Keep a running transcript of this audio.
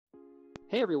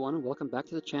Hey everyone, welcome back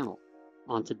to the channel.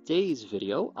 On today's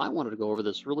video, I wanted to go over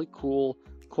this really cool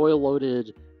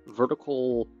coil-loaded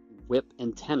vertical whip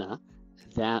antenna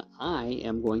that I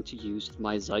am going to use with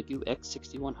my Xiegu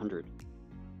X6100.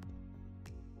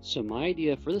 So my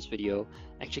idea for this video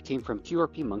actually came from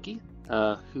QRPMonkey,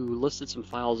 who listed some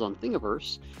files on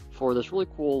Thingiverse for this really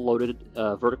cool loaded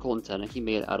vertical antenna he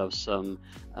made out of some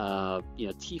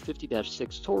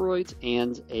T50-6 Torroids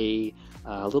and a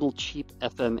little cheap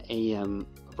FM/AM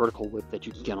vertical whip that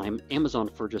you can get on Amazon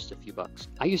for just a few bucks.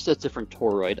 I used a different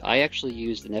Torroid. I actually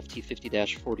used an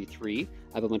FT50-43.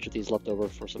 I have a bunch of these left over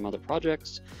for some other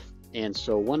projects, and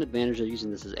so one advantage of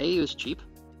using this is A, it was cheap,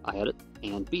 I had it,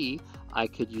 and B, I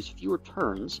could use fewer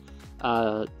turns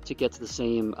to get to the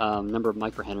same number of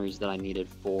microhenries that I needed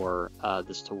for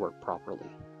this to work properly.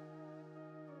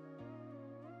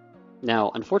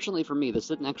 Now, unfortunately for me, this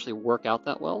didn't actually work out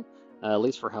that well, at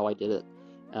least for how I did it.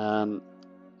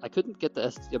 I couldn't get the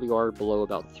SWR below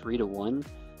about 3:1,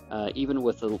 even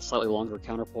with a slightly longer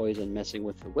counterpoise and messing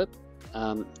with the whip.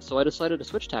 So I decided to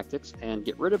switch tactics and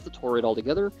get rid of the Torroid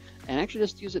altogether and actually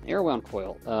just use an air-wound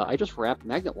coil. I just wrapped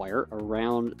magnet wire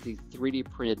around the 3D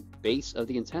printed base of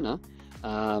the antenna.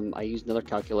 I used another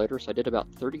calculator, so I did about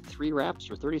 33 wraps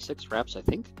or 36 wraps, I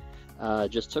think.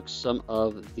 Just took some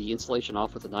of the insulation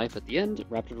off with a knife at the end,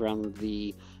 wrapped it around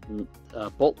the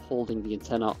bolt holding the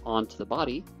antenna onto the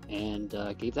body, and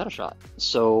gave that a shot.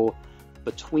 So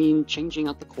between changing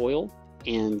out the coil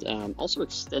and also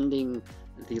extending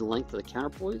the length of the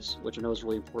counterpoise, which I know is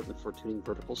really important for tuning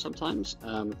verticals sometimes,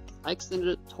 I extended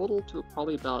it total to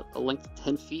probably about a length of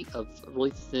 10 feet of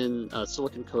really thin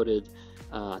silicon coated,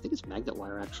 I think it's magnet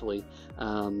wire actually.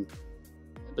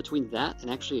 Between that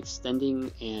and actually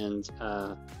extending and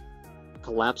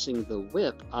collapsing the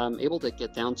whip, I'm able to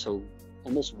get down to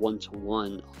almost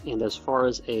 1:1. And as far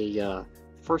as a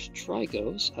first try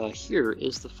goes, here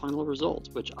is the final result,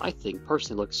 which I think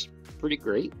personally looks pretty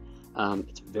great.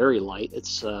 It's very light.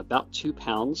 It's about 2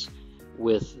 pounds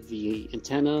with the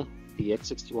antenna, the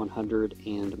X6100,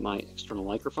 and my external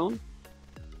microphone.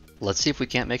 Let's see if we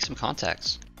can't make some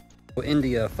contacts.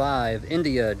 India 5,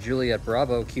 India Juliet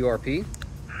Bravo QRP.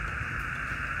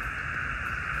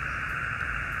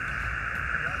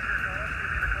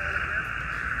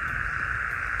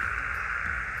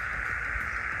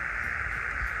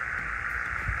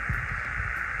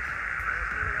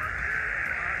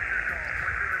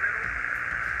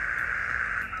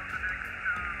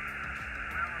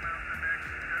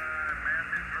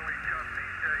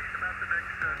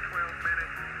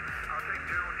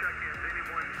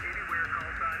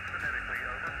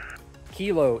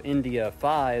 Kilo India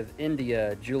 5,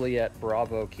 India Juliet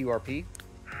Bravo QRP.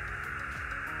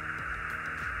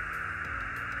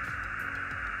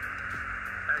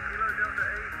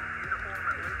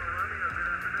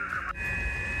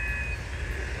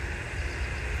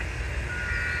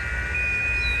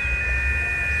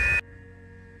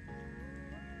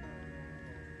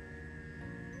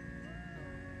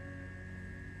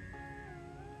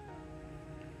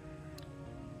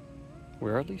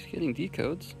 We're at least getting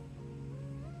decodes.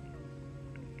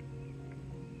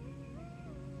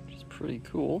 Pretty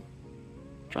cool.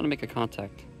 I'm trying to make a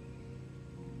contact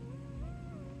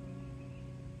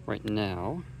right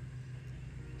now,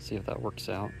 see if that works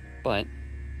out, but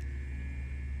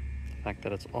the fact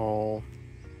that it's all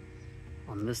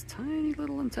on this tiny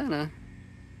little antenna,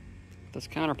 this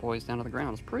counterpoise down to the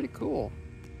ground, is pretty cool.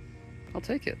 I'll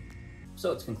take it.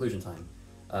 So it's conclusion time.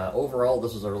 Overall,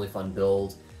 this was a really fun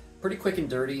build. Pretty quick and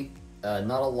dirty.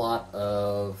 Not a lot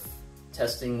of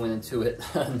testing went into it,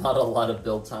 not a lot of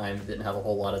build time, didn't have a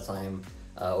whole lot of time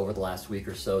over the last week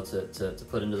or so to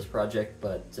put into this project,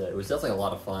 but it was definitely a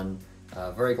lot of fun.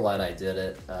 Very glad I did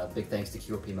it. Big thanks to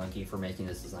QRPMonkey for making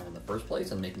this design in the first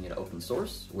place and making it open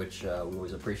source, which we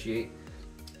always appreciate.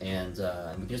 And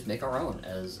we can just make our own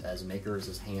as makers,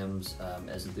 as hams,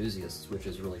 as enthusiasts, which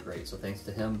is really great. So thanks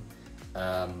to him.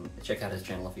 Check out his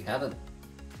channel if you haven't.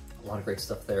 A lot of great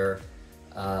stuff there.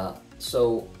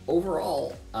 So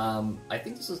overall, I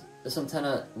think this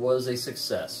antenna was a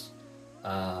success.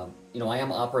 I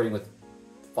am operating with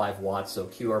 5 watts, so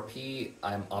QRP,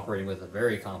 I'm operating with a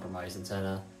very compromised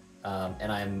antenna,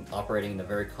 and I'm operating in a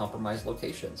very compromised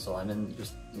location. So I'm in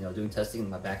just, doing testing in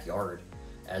my backyard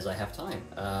as I have time,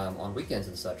 on weekends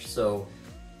and such. So,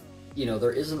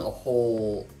 there isn't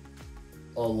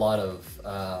a lot of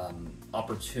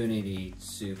opportunity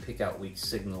to pick out weak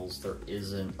signals. There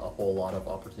isn't a whole lot of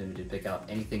opportunity to pick out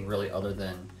anything really other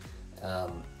than,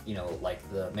 like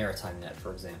the maritime net,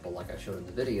 for example, like I showed in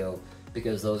the video,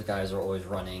 because those guys are always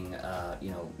running,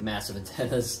 massive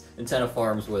antenna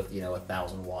farms with,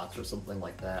 1,000 watts or something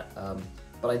like that.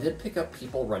 but I did pick up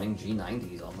people running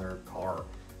G90s on their car.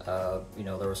 You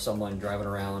know, there was someone driving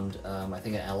around, I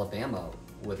think in Alabama,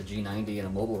 with a G90 and a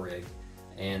mobile rig,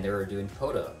 and they were doing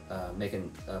POTA,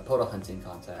 making POTA hunting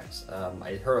contacts.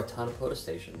 I heard a ton of POTA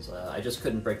stations. I just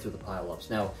couldn't break through the pileups.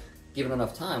 Now, given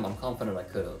enough time, I'm confident I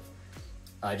could have.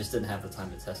 I just didn't have the time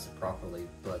to test it properly.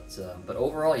 But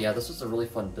overall, yeah, this was a really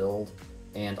fun build,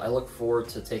 and I look forward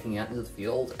to taking it out into the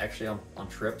field, actually on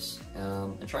trips,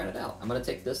 and trying it out. I'm going to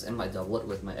take this and my doublet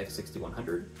with my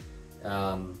X6100,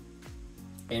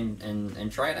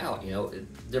 and try it out. You know,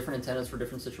 different antennas for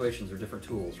different situations or different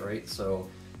tools, right? So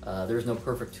there's no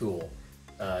perfect tool.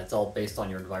 It's all based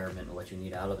on your environment and what you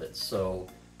need out of it. So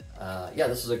yeah,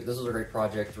 this is a great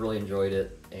project. Really enjoyed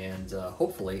it, and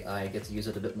hopefully I get to use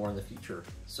it a bit more in the future.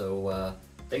 So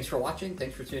thanks for watching,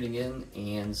 thanks for tuning in,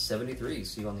 and 73,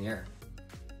 see you on the air.